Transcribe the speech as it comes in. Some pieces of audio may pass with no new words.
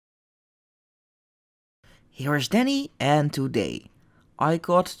Here is Danny, and today I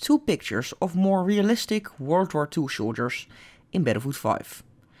got two pictures of more realistic World War II soldiers in Battlefield 5.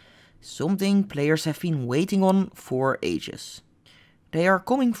 Something players have been waiting on for ages. They are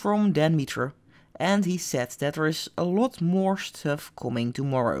coming from DANNYonPC, and he said that there is a lot more stuff coming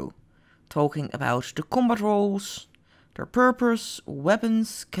tomorrow. Talking about the combat roles, their purpose,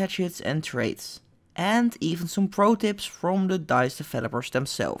 weapons, gadgets and traits. And even some pro tips from the DICE developers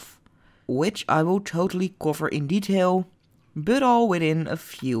themselves. Which I will totally cover in detail, but all within a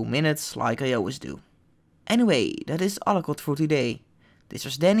few minutes like I always do. Anyway, that is all I got for today. This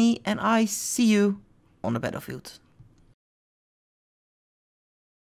was Danny and I see you on the battlefield.